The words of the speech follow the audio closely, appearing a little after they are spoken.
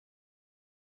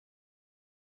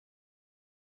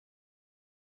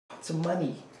lots of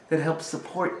money that helps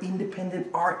support independent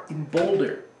art in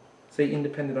Boulder. Say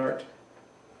independent art.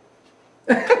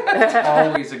 It's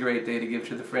always a great day to give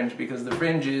to the Fringe because the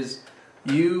Fringe is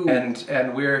you,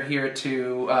 and we're here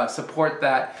to support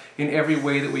that in every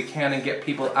way that we can and get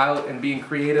people out and being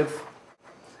creative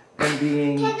and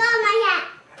being... Take off my hat!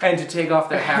 And to take off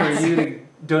their hat for you to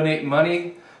donate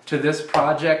money to this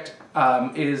project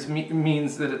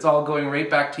means that it's all going right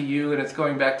back to you, and it's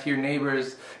going back to your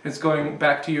neighbors, it's going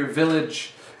back to your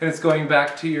village, and it's going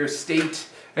back to your state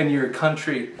and your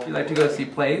country. Do you like to go see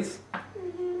plays?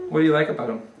 What do you like about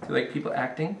them? Do you like people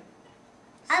acting?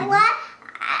 I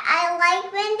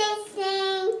like when they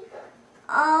sing,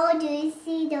 "Oh, do you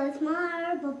see those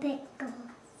marble pickles?"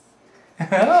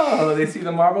 Oh, they see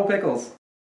the marble pickles.